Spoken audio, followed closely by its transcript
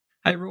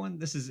Hi everyone,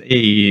 this is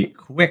a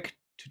quick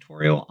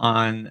tutorial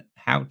on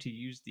how to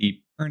use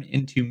the Turn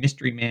into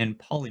Mystery Man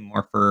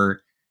polymorpher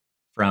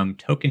from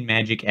Token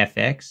Magic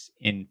FX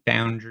in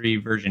Foundry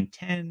version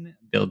 10,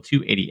 build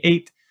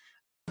 288.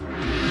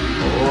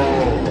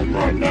 Oh,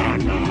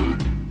 banana.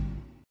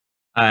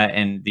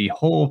 And the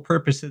whole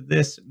purpose of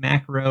this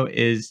macro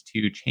is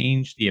to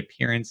change the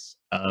appearance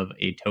of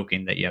a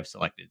token that you have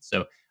selected.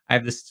 So I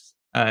have this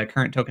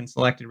current token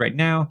selected right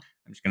now.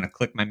 I'm just going to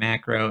click my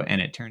macro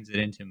and it turns it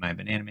into my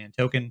Banana Man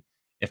token.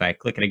 If I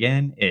click it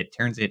again, it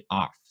turns it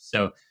off.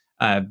 So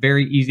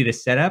very easy to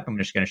set up. I'm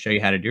just going to show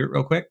you how to do it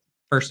real quick.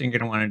 First thing you're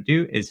going to want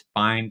to do is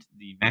find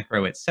the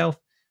macro itself.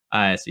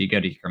 So you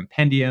go to your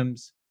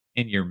compendiums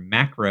in your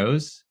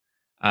macros,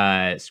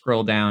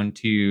 scroll down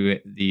to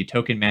the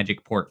Token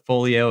Magic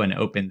portfolio and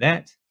open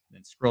that.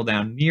 Then scroll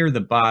down near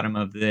the bottom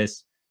of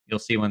this. You'll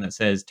see one that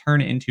says Turn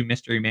into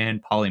Mystery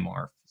Man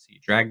Polymorph. So you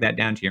drag that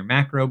down to your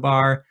macro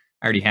bar.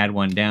 I already had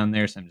one down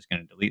there, so I'm just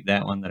going to delete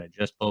that one that I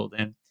just pulled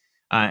in.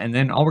 And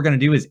then all we're going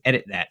to do is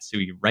edit that. So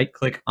you right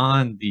click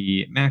on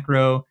the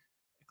macro,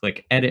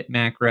 click edit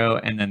macro,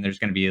 and then there's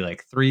going to be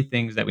like three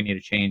things that we need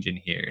to change in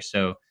here.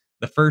 So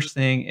the first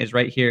thing is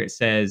right here. It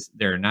says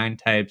there are 9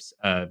 types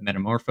of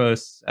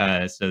metamorphose.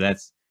 So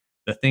that's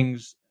the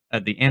things,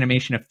 the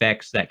animation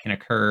effects that can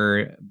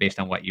occur based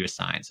on what you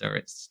assign. So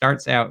it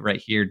starts out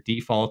right here,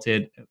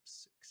 defaulted.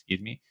 Oops,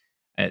 excuse me.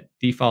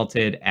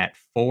 Defaulted at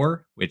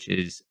 4, which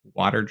is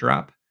water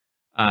drop.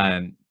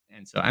 And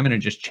so I'm going to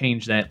just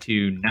change that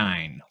to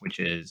 9, which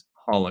is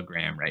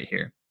hologram right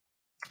here.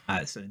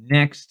 So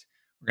next,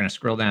 we're going to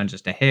scroll down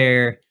just a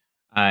hair.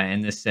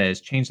 And this says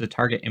change the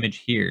target image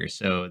here.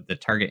 So the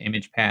target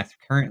image path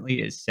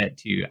currently is set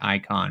to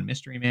icon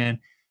mystery man.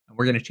 And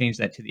we're going to change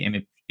that to the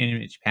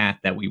image path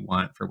that we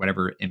want for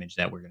whatever image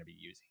that we're going to be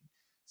using.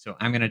 So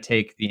I'm going to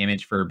take the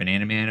image for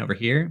Banana Man over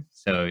here.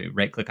 So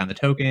right click on the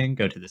token,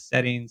 go to the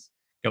settings,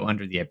 go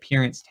under the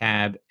appearance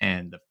tab.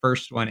 And the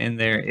first one in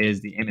there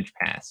is the image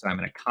path. So I'm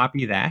going to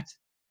copy that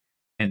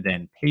and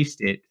then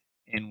paste it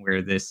in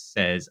where this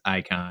says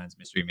icons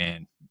mystery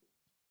man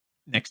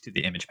next to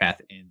the image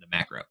path in the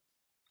macro.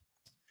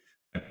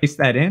 I paste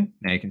that in.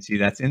 Now you can see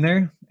that's in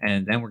there.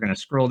 And then we're going to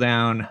scroll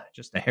down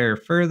just a hair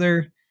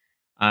further.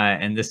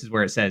 And this is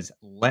where it says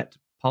let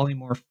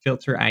polymorph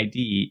filter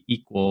ID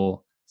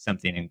equal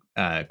something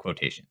in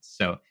quotations.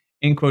 So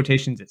in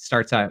quotations, it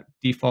starts out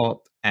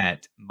default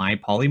at my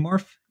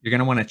polymorph. You're going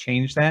to want to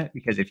change that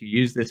because if you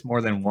use this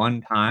more than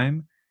one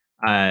time,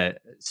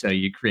 so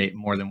you create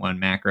more than one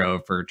macro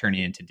for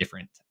turning into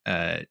different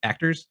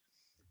actors.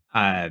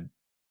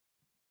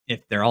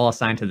 If they're all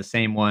assigned to the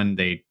same one,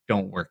 they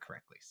don't work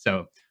correctly.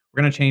 So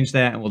we're going to change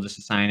that and we'll just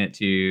assign it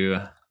to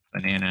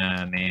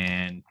Banana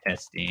Man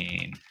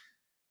testing.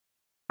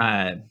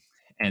 And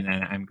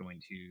then I'm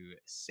going to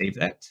save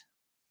that.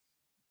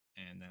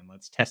 And then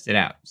let's test it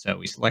out. So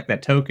we select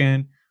that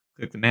token,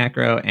 click the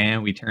macro,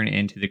 and we turn it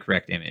into the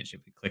correct image.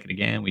 If we click it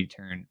again, we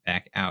turn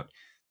back out.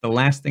 The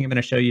last thing I'm going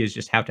to show you is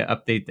just how to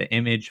update the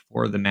image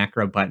for the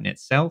macro button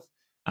itself.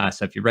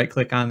 So if you right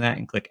click on that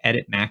and click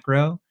edit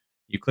macro,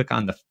 you click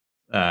on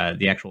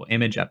the actual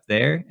image up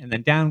there, and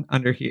then down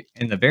under here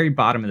in the very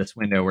bottom of this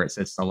window where it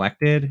says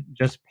selected,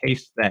 just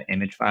paste that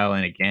image file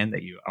in again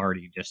that you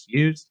already just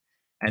used,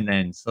 and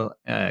then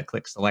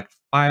click select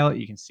file.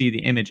 You can see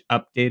the image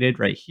updated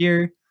right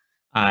here.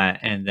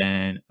 And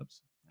then,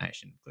 oops, I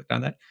shouldn't have clicked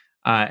on that.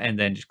 And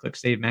then just click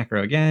Save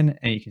Macro again,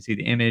 and you can see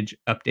the image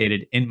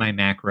updated in my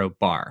macro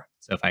bar.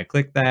 So if I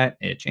click that,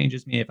 it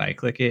changes me. If I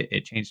click it,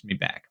 it changes me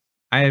back.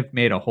 I have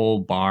made a whole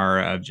bar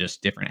of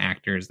just different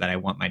actors that I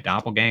want my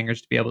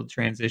doppelgangers to be able to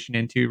transition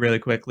into really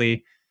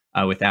quickly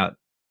without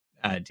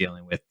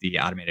dealing with the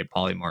automated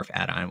polymorph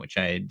add-on, which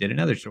I did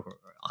another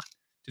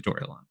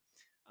tutorial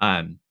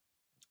on.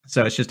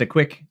 So it's just a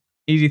quick,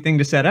 easy thing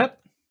to set up.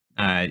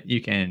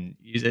 You can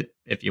use it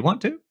if you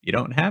want to. You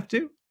don't have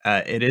to.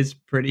 It is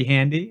pretty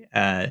handy,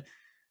 and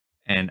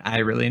I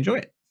really enjoy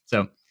it.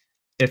 So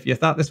if you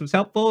thought this was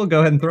helpful,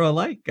 go ahead and throw a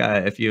like.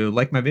 If you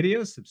like my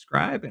videos,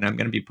 subscribe, and I'm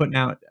going to be putting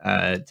out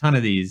a ton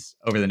of these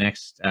over the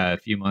next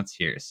few months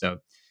here. So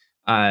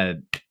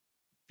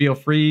feel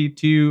free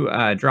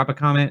to drop a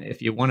comment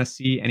if you want to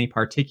see any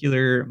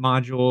particular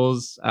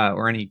modules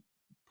or any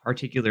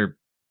particular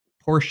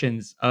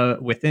portions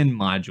within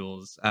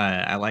modules.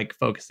 I like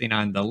focusing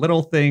on the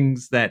little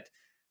things that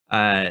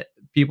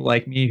people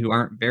like me who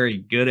aren't very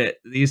good at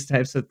these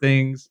types of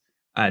things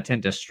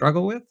tend to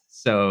struggle with.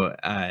 So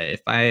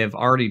if I have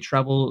already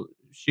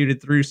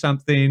troubleshooted through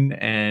something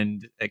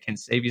and it can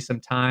save you some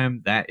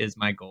time, that is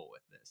my goal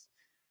with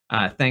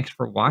this. Thanks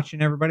for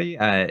watching, everybody.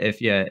 If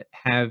you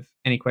have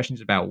any questions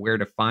about where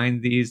to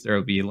find these, there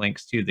will be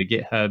links to the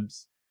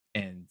GitHubs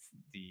and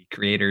the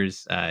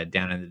creators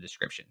down in the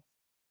description.